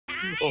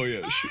Oh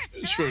yeah,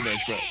 it's very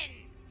nice map.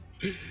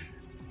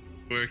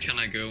 Where can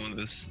I go on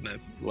this map?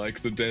 Like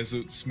the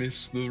deserts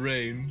miss the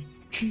rain.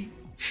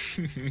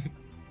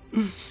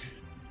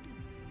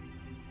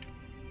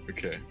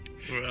 Okay.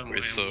 Where am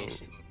I?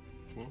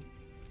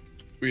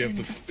 We have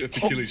to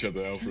kill each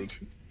other, Alfred.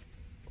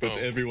 But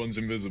everyone's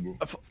invisible.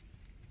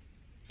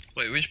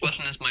 Wait, which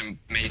button is my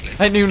melee?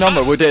 Hey, new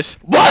number with this.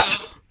 What?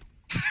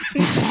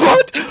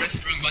 What? I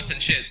pressed the wrong button,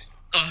 shit.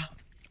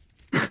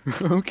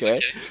 Okay.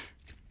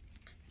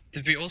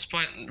 Did we all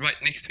spawn right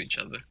next to each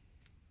other?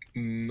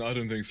 I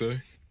don't think so.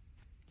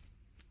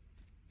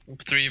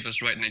 3 of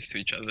us right next to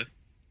each other.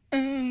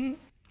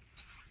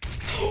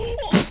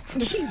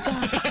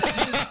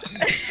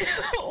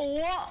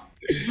 What?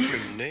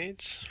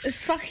 Grenades?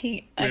 It's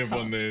fucking. We have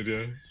one nade,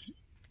 yeah.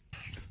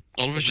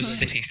 All of us just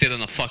sitting still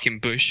in a fucking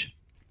bush.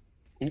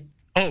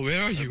 Oh,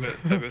 where are you? I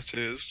bet it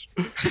is.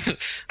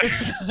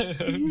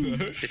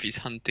 As if he's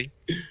hunting.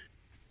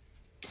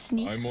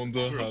 Sneak. I'm on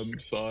the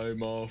hunt,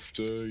 I'm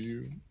after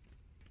you.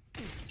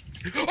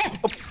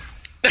 What?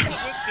 You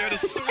had a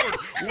sword!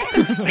 What?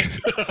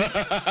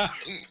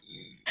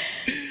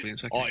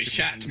 I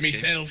shat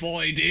myself,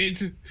 I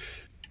did.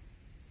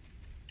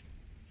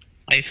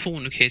 I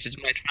fornicated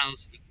my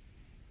trousers.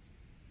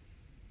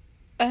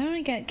 I don't want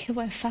to get killed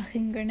by a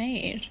fucking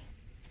grenade.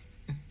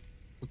 Well,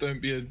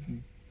 don't be a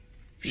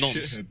Nonce.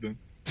 shithead then.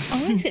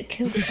 I want to get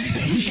killed by a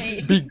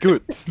grenade. Be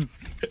good.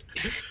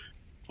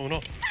 Oh no.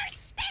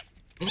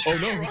 Oh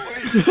no!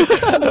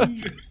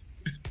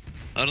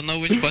 I don't know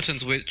which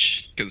button's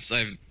which, because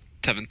I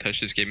haven't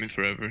touched this game in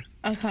forever.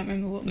 I can't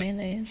remember what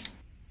melee is.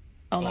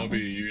 Oh, that RB one.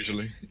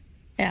 usually.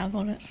 Yeah, I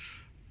got it.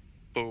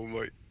 Oh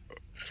my.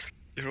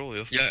 You're all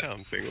just Yeah.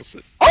 camping, was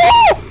it?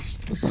 Oh!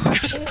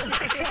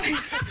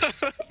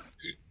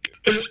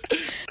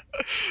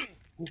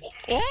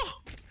 Oh!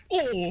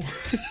 Oh!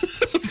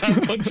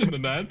 That punch in the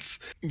nads.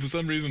 For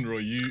some reason, Roy,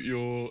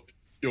 your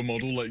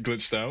model like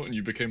glitched out and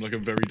you became like a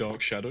very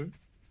dark shadow.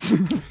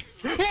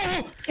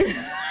 Oh!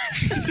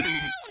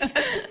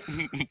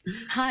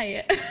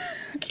 Hi.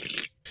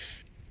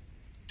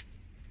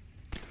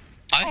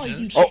 I You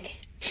heard. dick.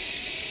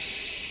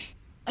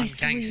 I I'm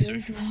saw you gangster.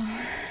 as well.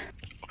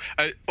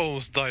 I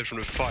almost died from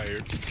the fire.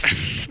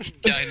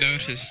 Yeah, I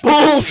noticed.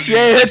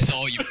 Bullshit! I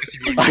saw you because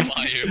you were on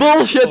fire.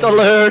 Bullshit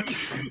alert!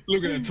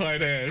 Look at that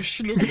tight ass.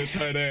 Look at that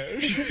tight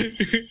ass.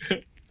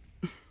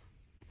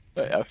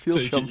 Hey, I feel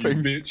Take it, you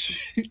something.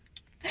 bitch.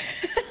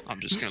 I'm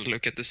just gonna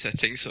look at the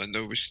settings so I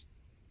know which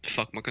the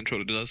fuck my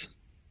controller does.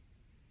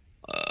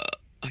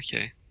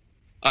 Okay.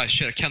 Ah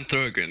shit, I can't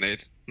throw a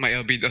grenade. My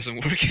LB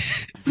doesn't work.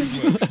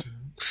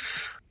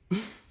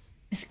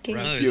 It's gay.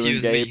 No, it's You you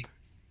and and Gabe. me.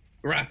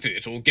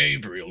 Rapid or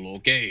Gabriel or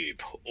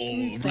Gabe or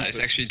Ah, it's Rapid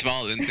actually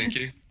Dvalin, thank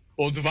you.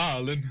 or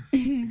Dvalin.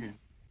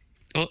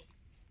 Oh,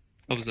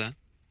 what was that?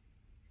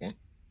 What?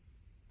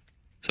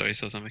 Sorry, I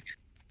saw something.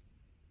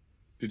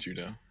 Did you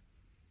know?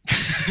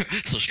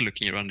 So just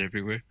looking around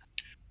everywhere.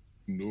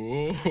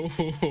 No.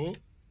 Where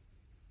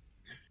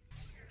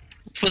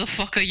the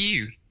fuck are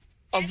you?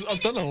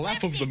 I've done a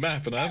lap of the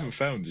map and I haven't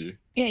found you.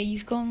 Yeah,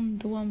 you've gone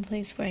the one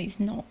place where he's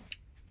not.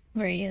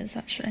 Where he is,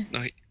 actually.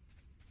 No.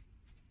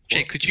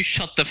 Jake, could you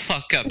shut the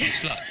fuck up, you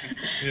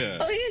slut? Yeah.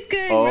 Oh, he's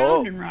going Oh,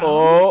 round and round.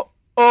 oh,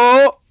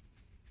 I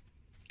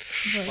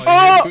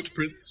oh! hear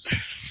footprints.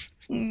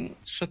 Mm.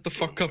 Shut the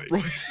fuck up,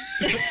 Roy.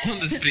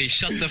 Honestly,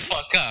 shut the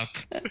fuck up.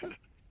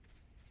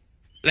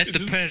 Let the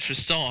predator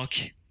stalk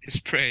his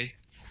prey.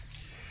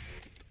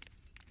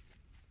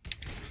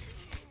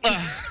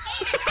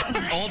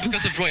 All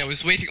because of Roy. I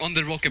was waiting on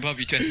the rock above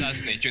you to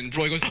assassinate you, and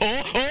Roy goes,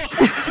 oh!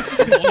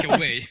 Walk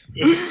away.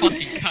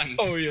 Fucking cunt.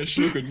 Oh yes,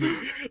 look at me.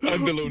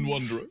 I'm the lone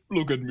wanderer.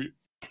 Look at me.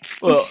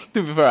 Well,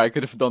 to be fair, I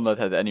could have done that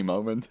at any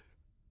moment.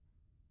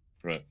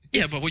 Right.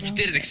 Yeah, but you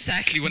did it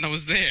exactly when I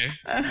was there.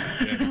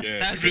 Yeah,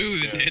 That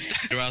ruined it.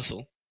 You're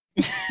asshole.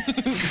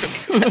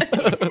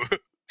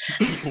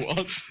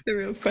 What? The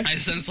real I question.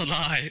 sense a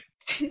lie.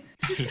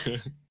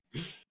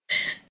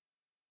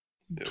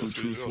 Two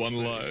truths, one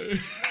lie.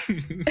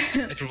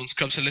 Everyone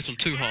scrubs a little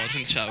too hard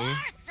in the shower.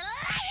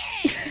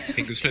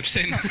 Fingers slips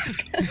in.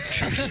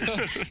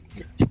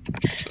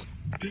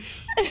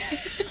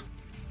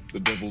 The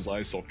devil's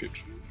eye socket.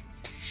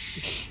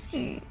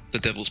 The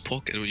devil's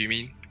pocket, what do you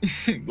mean?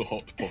 The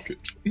hot pocket.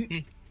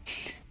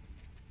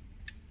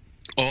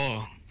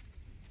 Oh.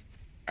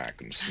 I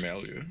can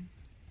smell you.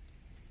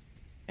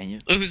 Can you?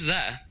 Oh, who's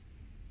that?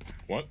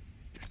 What?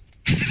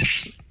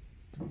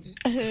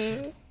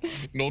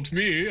 Not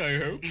me, I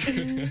hope.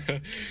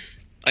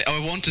 I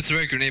want to throw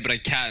a grenade, but I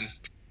can't.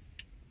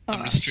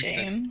 I'm Oh, restricted.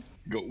 shame.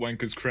 Got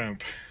wanker's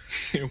cramp.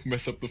 It'll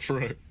mess up the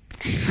throat.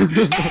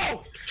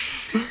 Oh!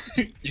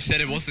 You said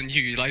it wasn't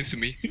you lied to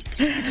me.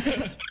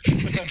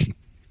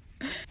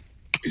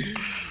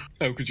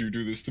 How could you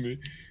do this to me?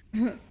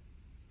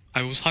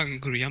 I was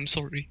hungry, I'm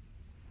sorry.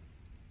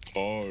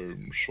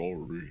 I'm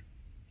sorry.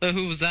 Oh,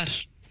 who was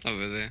that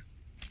over there?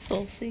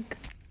 Soulseek.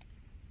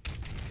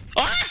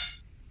 Ah!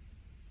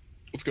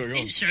 What's going on?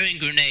 He's throwing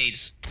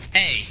grenades.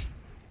 Hey,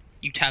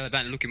 you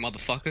Taliban looking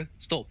motherfucker.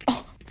 Stop.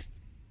 Oh.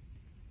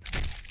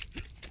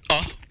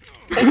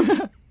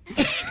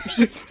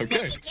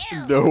 Okay.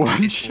 No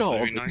one It's shot.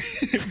 very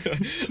nice. I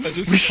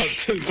just cut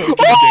to the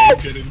game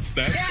getting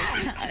stabbed.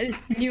 I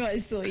knew I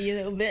saw you,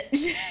 little bitch.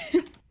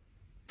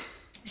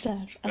 Is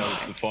that?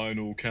 That's the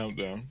final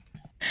countdown.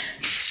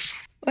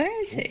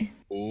 Where is he?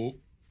 Oh.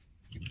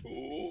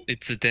 Oh.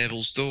 It's the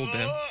devil's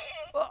doorbell.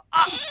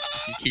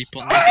 You keep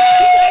on.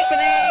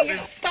 Happening!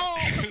 Stop!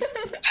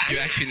 You're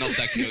actually not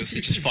that close.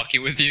 They're just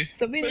fucking with you.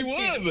 Stop being They a were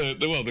kid.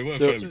 they were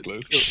fairly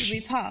close. Did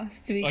we pass?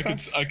 Did we I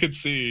cross? could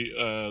see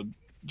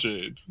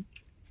Jade.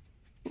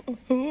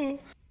 Oh,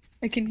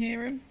 I can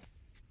hear him.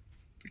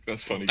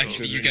 That's funny.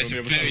 Actually, you considering guys we're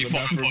are on the very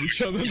other far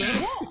side of the map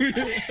from each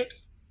other now.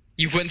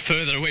 You went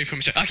further away from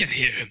each other. I can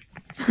hear him.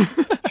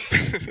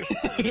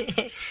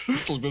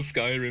 It's like the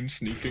Skyrim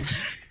sneaking.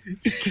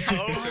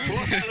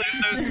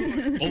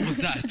 What was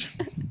that?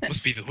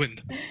 Must be the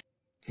wind.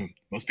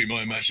 Must be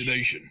my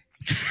imagination.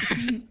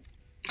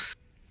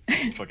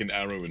 Fucking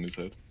arrow in his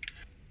head.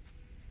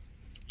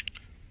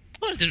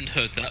 Well, I didn't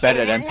hurt that.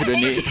 Better than to the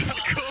knee.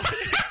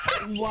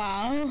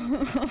 Wow.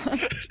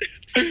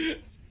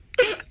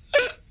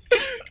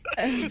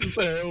 Just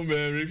a Hail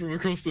Mary from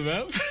across the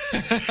map.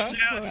 Yeah,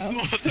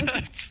 I saw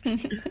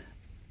that.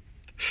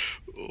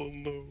 Oh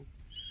no.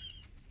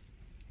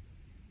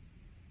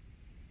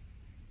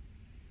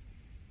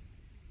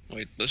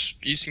 Wait, let's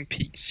using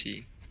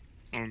PC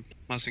or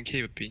mouse and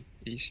key would be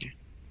easier.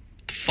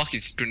 The fuck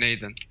is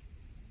grenade then?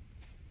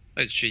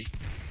 Where's G?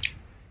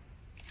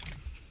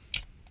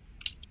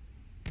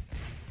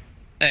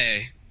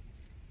 Hey,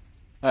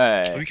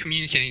 are Hey. we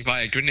communicating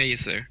via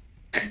grenades there?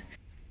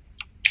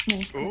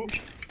 Morse Oh. code.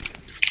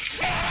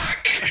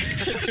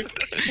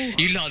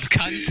 You lot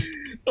cunt!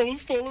 I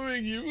was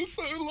following you for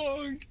so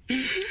long.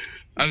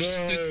 I was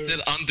No. stood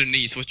still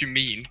underneath. What you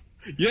mean?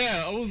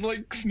 Yeah, I was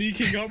like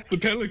sneaking up the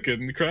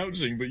pelican,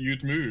 crouching, but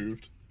you'd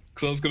moved.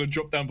 Because I was gonna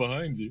drop down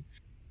behind you.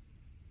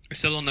 I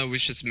still don't know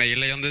which is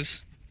melee on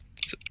this.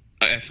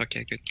 Oh, F.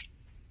 Okay, good.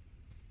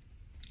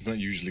 Isn't that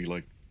usually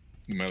like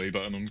the melee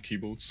button on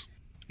keyboards?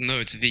 No,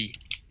 it's V.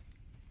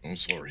 Oh,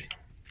 sorry.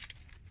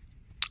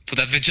 For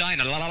that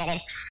vagina. La, la, la, la.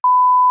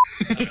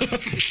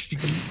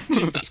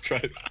 Jesus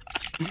Christ.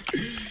 I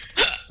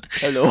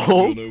Hello.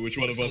 don't know which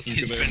one of us That's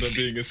is gonna end up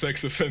friendly. being a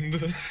sex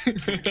offender.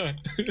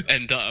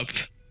 End up.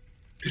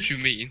 What you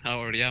mean? I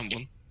already am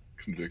one.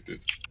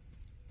 Convicted.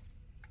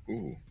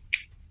 Ooh.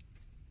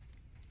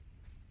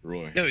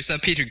 Roy. Yo, is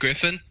that Peter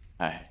Griffin?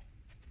 Hey.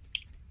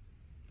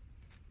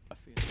 I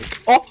feel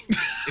like... Oh!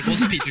 It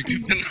was Peter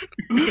Griffin.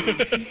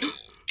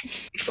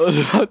 I was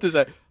about to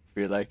say, I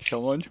feel like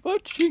someone's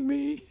watching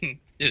me.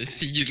 Yeah,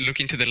 see you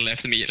looking to the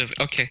left of me. It's like,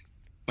 okay,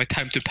 my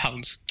time to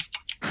pounce.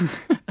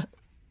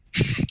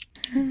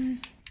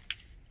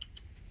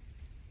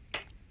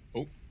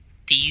 Oh.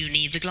 Do you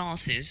need the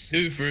glasses?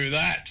 Who threw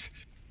that?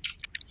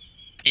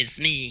 It's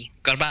me,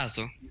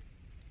 Garbazo.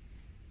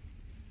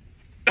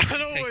 No,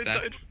 Take I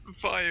that. died from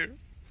fire.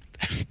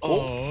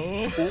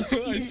 Oh,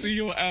 I see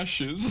your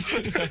ashes.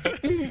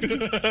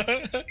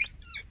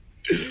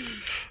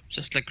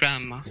 Just like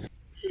grandma.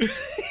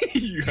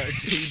 You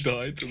actually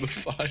died to the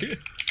fire.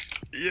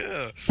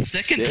 Yeah.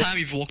 Second Yes. time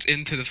you've walked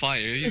into the fire.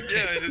 You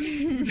Yeah, I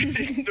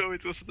didn't know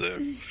it was there.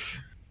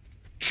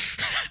 It's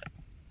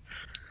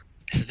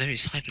a very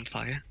silent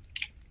fire.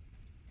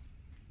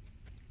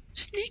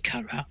 Sneak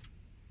around.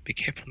 Be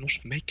careful not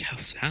to make a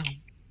sound.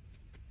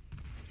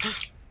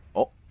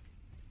 Oh.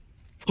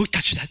 Who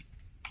touched that?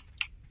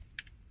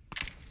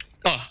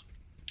 Oh.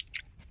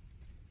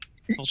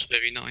 Not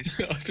very nice.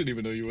 I didn't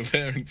even know you were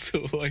there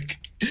until like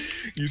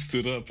you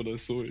stood up and I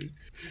saw you.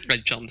 I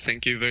jumped,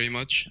 thank you very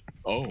much.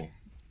 Oh,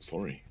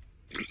 sorry.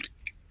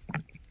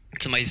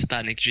 To my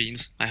Hispanic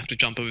genes, I have to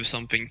jump over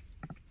something.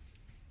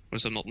 Or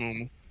else I'm not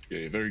normal. Yeah,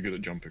 you're very good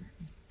at jumping.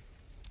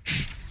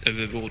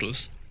 Över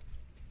borders.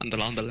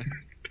 Andale.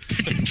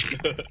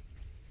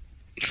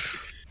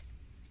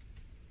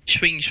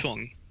 Swing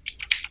swong.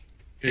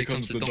 Here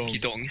comes the donkey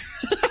dong.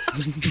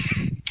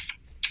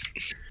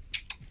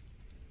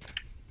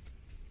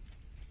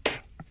 dong.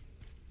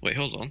 Wait,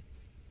 hold on.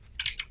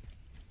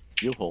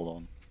 You hold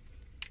on.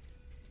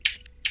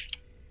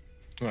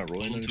 Alright, Roy, Hold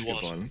no on need to to get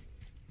what? violent.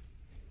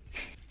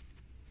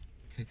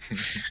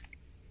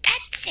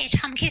 That's it,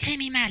 I'm getting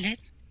me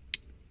mallet.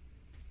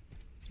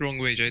 Wrong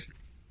way, Jade.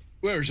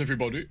 Where is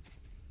everybody?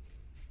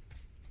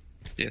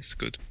 Yes,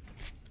 good.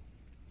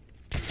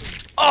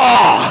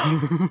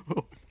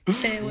 Oh!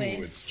 Stay Oh, away.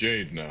 it's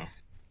Jade now.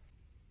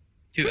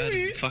 You had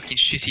a fucking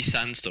shitty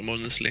sandstorm,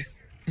 honestly.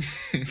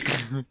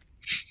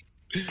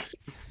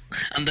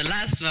 And the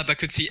last map I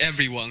could see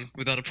everyone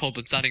without a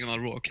problem standing on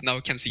a rock. Now I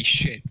can't see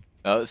shit.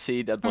 Oh,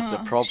 see, that was the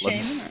Aw, problem.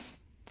 Shame, innit?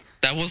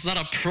 That was not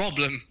a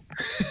problem.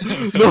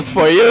 Not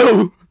for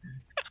you!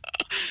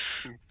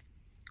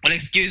 Well,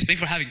 excuse me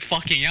for having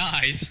fucking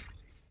eyes.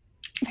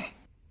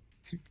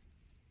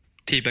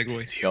 Teabag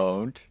Roy.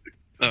 Don't.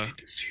 Oh,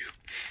 It's you.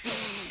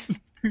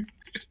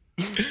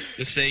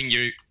 you're saying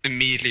you're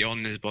immediately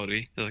on his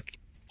body, like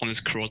on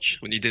his crotch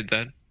when you did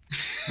that.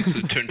 So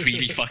it turned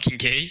really fucking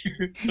gay.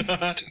 30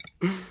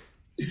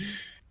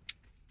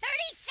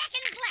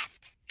 seconds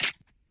left.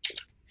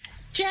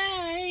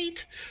 Jade!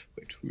 grenade.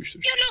 Wait, who is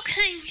this? You're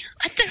looking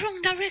at the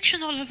wrong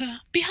direction, Oliver.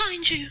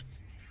 Behind you.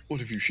 What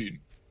have you seen?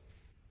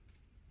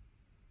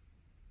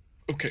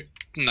 Okay.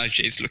 No,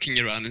 Jay's looking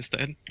around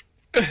instead.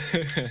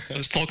 I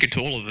was talking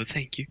to Oliver,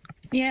 thank you.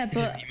 Yeah,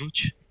 but Very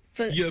much.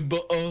 Yeah,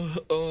 but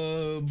Also,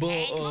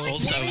 I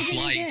was did he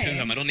lying to say?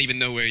 him. I don't even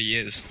know where he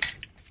is.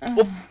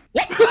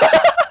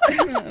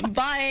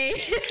 bye.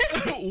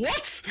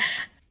 what?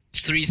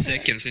 3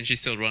 seconds and she's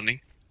still running.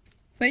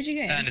 Where'd you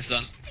go? And it's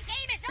done.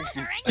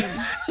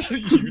 You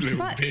little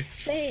Fuck's bitch.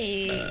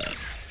 sake.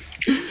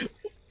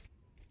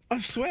 I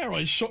swear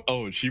I shot.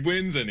 Oh, she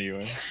wins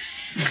anyway.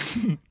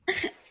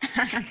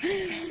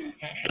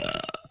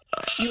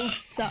 You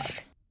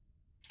suck.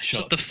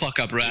 Shut the fuck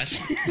up, rat.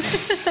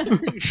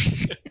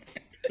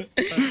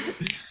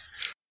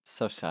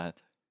 So sad.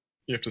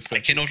 You have to I say.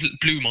 cannot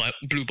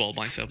blue ball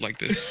myself like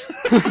this.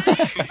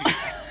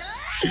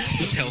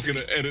 Still I help was me.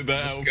 gonna edit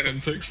that out of go.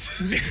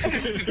 context.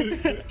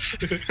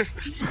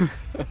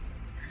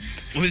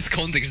 With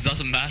context, it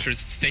doesn't matter.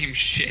 It's the same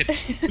shit.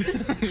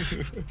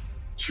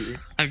 True.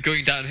 I'm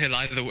going downhill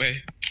either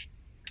way.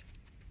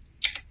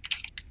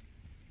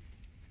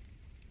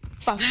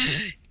 Fuck.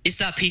 Is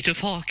that Peter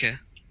Parker?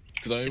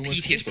 Did I The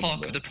almost Peter kill Parker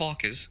someone of the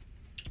Parkers?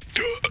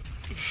 there?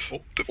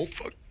 Oh,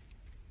 Fuck.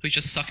 Who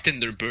just sucked in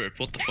their burp?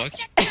 What the fuck?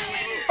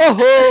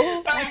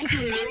 Oh!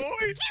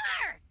 Roy!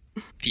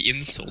 The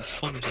insults.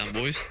 Calm down,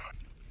 boys.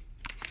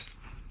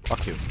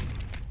 Fuck you.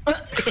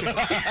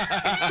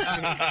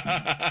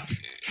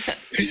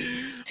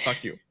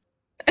 Fuck you.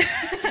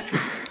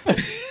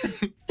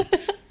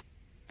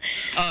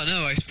 Oh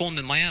no, I spawned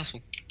in my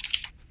asshole.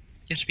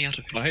 Get me out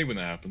of here. I hate when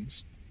that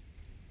happens.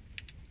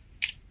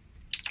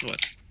 What?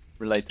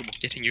 Relatable.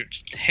 Getting your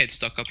head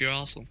stuck up your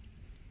asshole.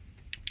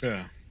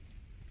 Yeah.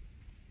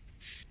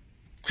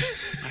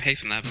 I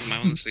hate when that happens.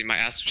 Honestly, my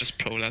ass just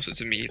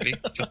prolapses immediately.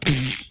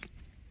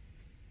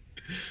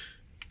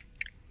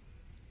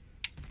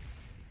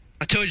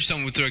 I told you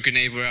someone would throw a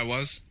grenade where I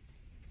was.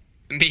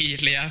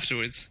 Immediately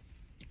afterwards.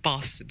 You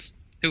bastards.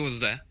 Who was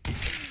there? Who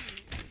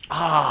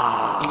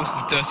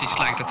was the dirty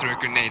slag to throw a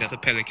grenade at a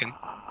pelican?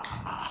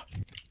 Oh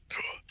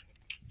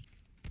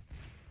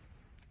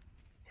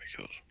my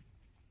god.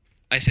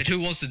 I said, who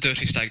was the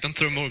dirty slag? Don't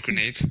throw more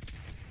grenades.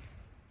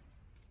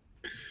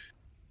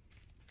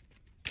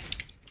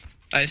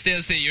 I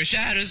still see your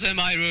shadows in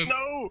my room.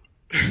 No!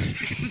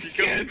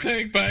 Can't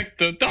take back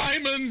the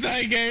diamonds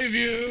I gave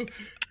you.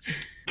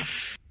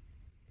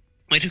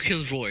 Wait, who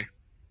killed Roy?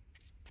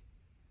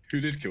 Who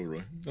did kill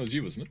Roy? That was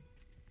you, wasn't it?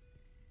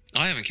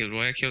 I haven't killed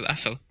Roy, I killed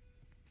Ethel.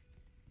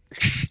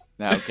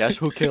 Now guess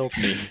who killed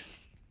me?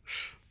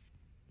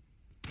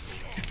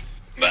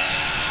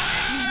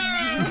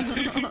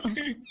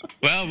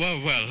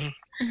 Well.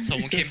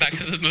 Someone came back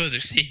to the murder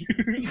scene.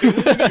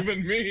 It wasn't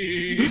even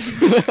me.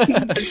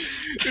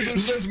 It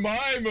was just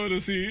my murder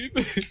scene.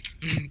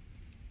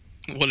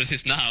 Well, it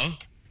is now.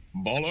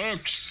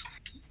 Bollocks.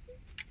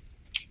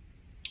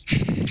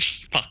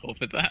 Fuck off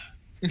with that.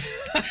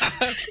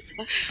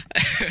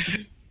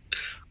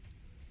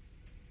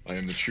 I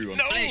am the true one.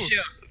 No!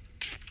 Horatio.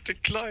 The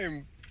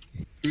climb.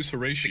 Who's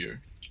Horatio?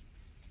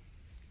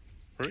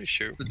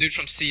 Ratio. The dude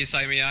from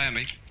CSI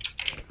Miami.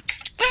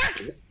 Ah!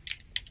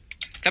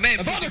 Come here,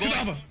 pussy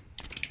boy.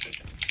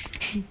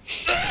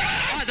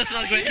 Ah, that's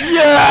not great.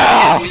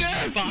 Yeah! You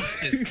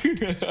bastard.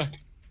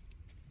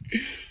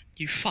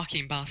 You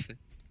fucking bastard.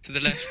 To the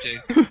left, Jay.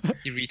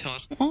 You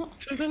retard. What?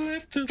 To the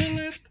left, to the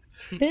left.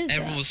 Where's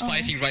Everyone that? was Oh.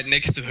 fighting right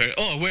next to her.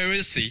 Oh, where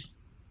is he?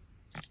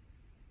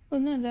 Well,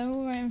 no, they're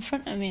all right in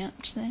front of me,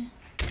 actually.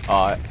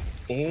 Oh.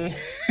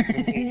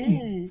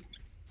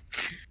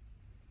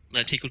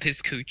 That tickled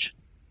his cooch.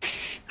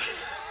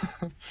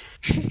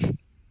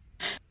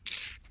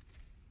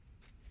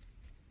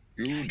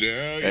 You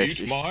dare Yes, eat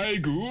yes. my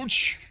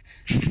gooch?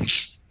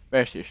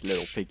 Where's this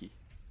little piggy?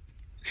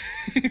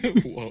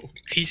 Whoa.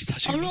 He's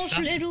touching I'm my not a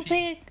flash. little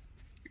pig.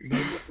 No,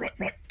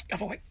 right.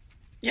 Other way.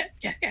 Yeah,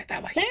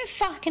 that way. Don't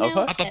fucking Okay.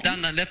 help Up, him.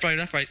 down, left, right.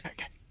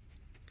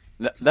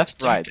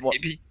 Left, right. What?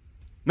 Baby.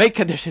 Make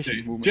a decision,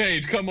 Jade, woman.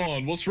 Jade, come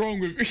on. What's wrong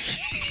with me?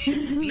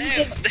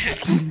 Left.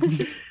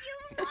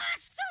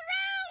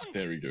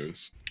 There he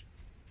goes.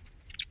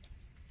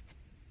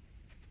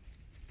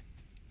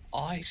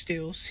 I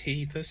still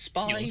see the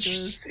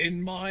spiders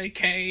in my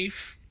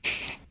cave.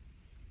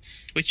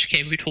 Which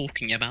cave are we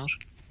talking about?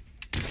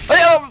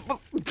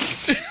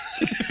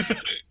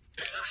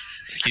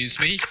 Excuse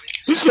me?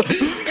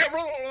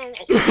 I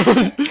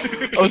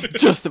was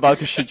just about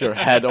to shoot your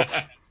head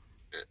off.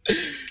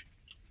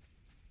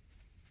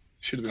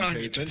 Should have been I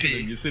paying need to attention,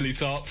 pee. you silly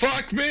tart.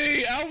 Fuck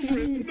me,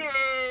 Alfred, no!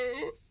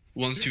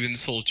 Once you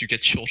insult, you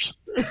get shot.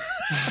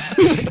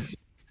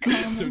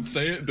 Don't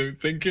say it, don't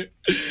think it.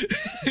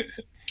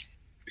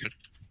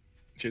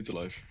 Jade's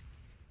alive.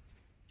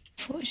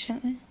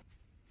 Fortunately.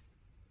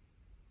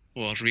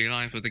 What, real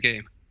life with the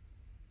game?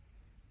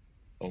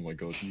 Oh my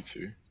god, you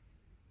two.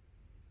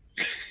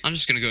 I'm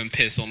just gonna go and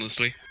piss,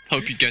 honestly.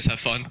 Hope you guys have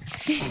fun.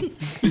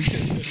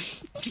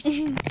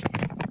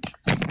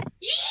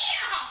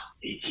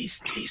 He's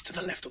to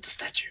the left of the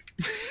statue.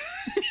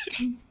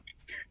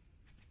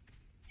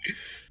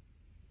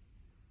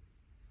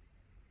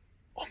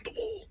 On the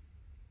wall.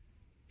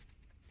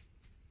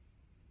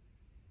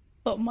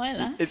 But my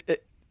left.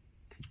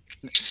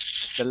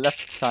 The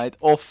left side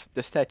of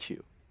the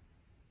statue.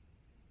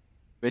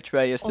 Which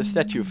way is the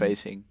statue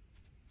facing?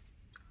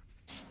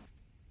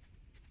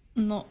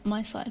 Not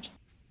my side.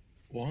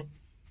 What?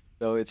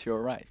 So it's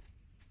your right.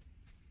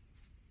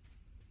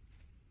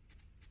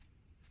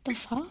 The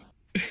fuck?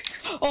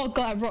 Oh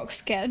god, rock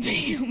scared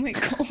me. Oh my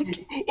god.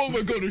 Oh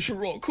my god, it's a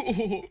rock.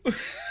 Oh,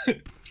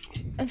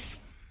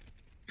 That's...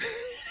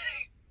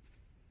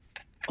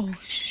 Oh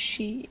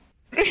shit.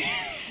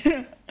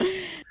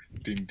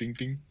 ding ding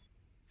ding.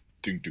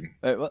 Ding ding.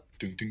 Wait, what?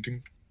 Ding ding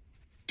ding.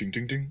 Ding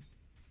ding ding.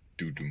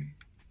 Doo doo.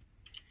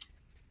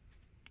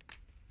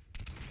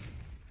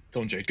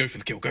 Go on, Jade, go for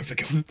the kill, go for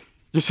the kill.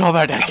 You saw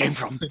where that came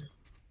from.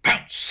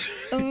 Bounce!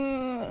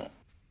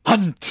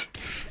 Hunt!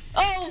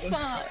 Oh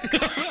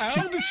fuck.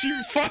 How did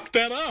you fuck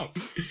that up?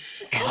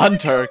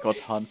 Hunter got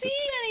See hunted.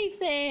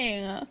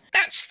 anything?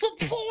 That's the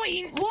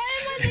point! Why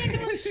am I the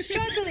only one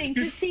struggling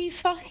to see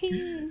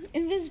fucking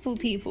invisible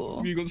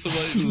people? You got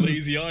some like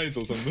lazy eyes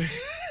or something.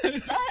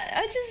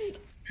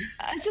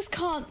 I just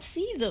can't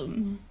see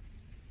them.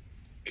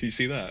 Can you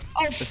see that?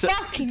 Oh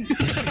fucking!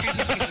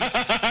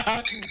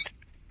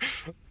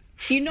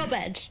 You're not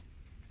bad.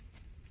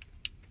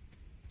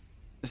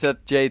 Is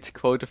that Jade's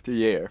quote of the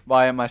year?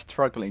 Why am I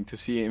struggling to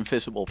see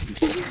invisible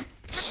people?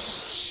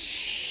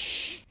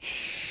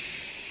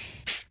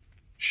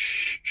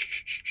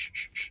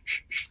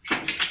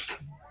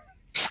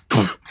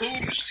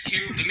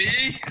 Excuse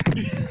me.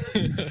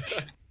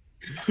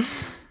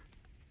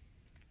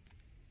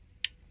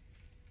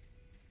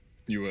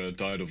 You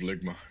died of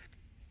ligma.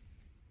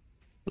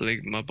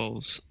 Lick my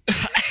balls.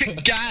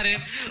 Got it.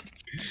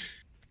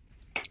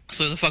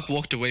 So the fuck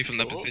walked away from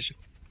that position.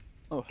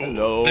 Oh,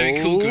 hello. Very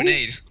cool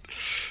grenade.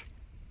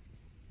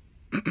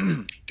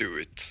 Do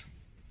it.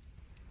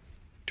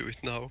 Do it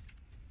now.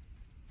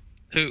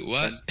 Who?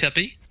 What?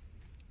 Peppy?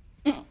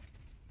 Oh,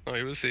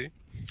 you will see.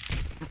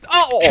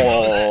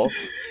 Oh!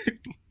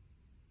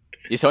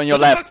 He's on your What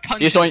the left. fuck,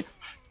 He's on.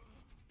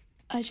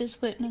 I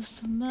just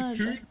witnessed a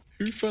murder.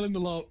 Who fell in the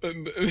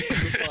in the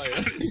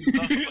fire?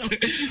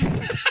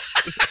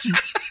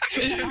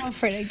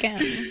 Alfred again.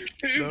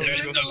 Who No, fell it in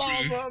was the blue.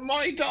 lava?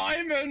 My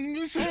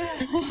diamonds!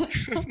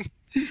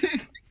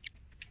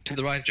 To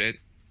the right, Jade.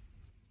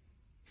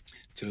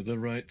 To the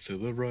right, to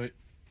the right.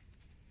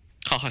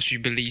 Haha, she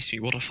believes me.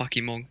 What a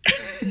fucking monk.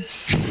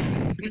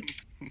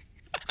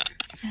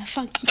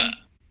 Fuck you.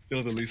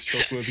 You're the least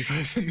trustworthy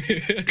person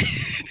here.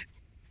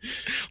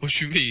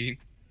 What you mean?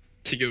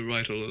 To go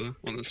right, Oliver,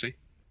 honestly.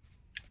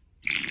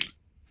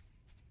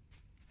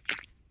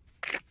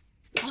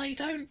 I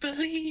don't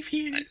believe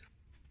you.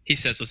 He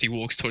says as he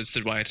walks towards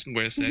the right,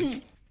 where is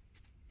it?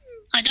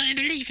 I don't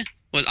believe it.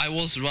 Well, I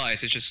was right,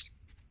 it's just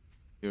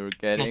You're not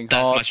getting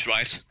that hot. much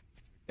right.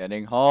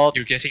 Getting hot.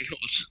 You're getting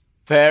hot.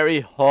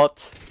 Very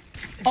hot.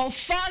 Oh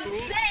fuck's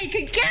sake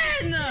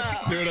again!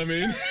 See what I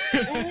mean?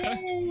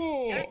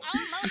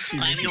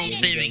 I'm not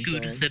very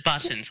good with the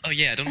buttons. Oh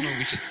yeah, I don't know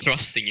which is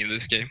thrusting in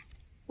this game.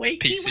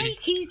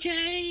 PC.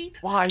 Jade.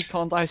 Why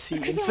can't I see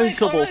Because I'm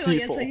invisible like, oh my God,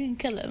 people? yes, I can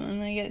kill him,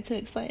 and I get too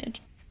excited.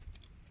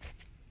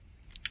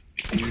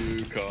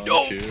 You can't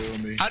No. kill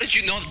me. How did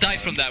you not die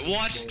from that?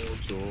 What?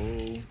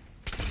 Mortal.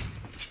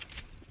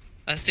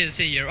 I still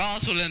see your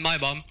asshole in my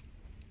bum.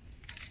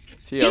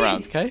 See you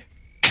around, okay?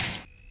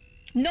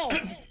 No!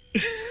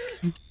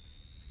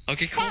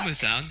 Okay, calm it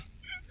down.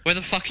 Where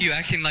the fuck are you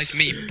acting like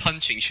me,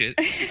 punching shit?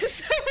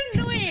 It's so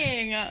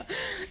annoying! It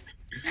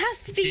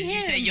has to be Did him!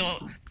 you say you're...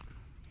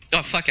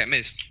 Oh fuck, I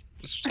missed.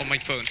 It's on my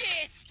phone.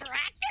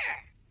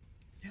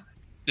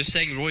 Just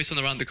saying Royce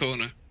on around the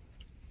corner.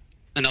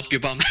 And up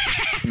your bum.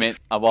 I mean,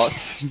 I was.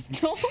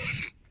 Stop!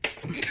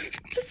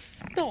 Just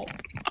stop.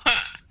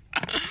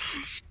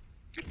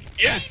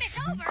 Yes!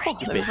 God,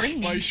 bitch. the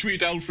ringing. My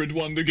sweet Alfred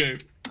won the game.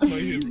 My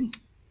hero.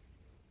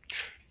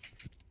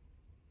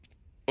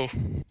 Oh,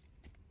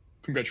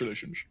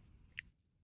 Congratulations.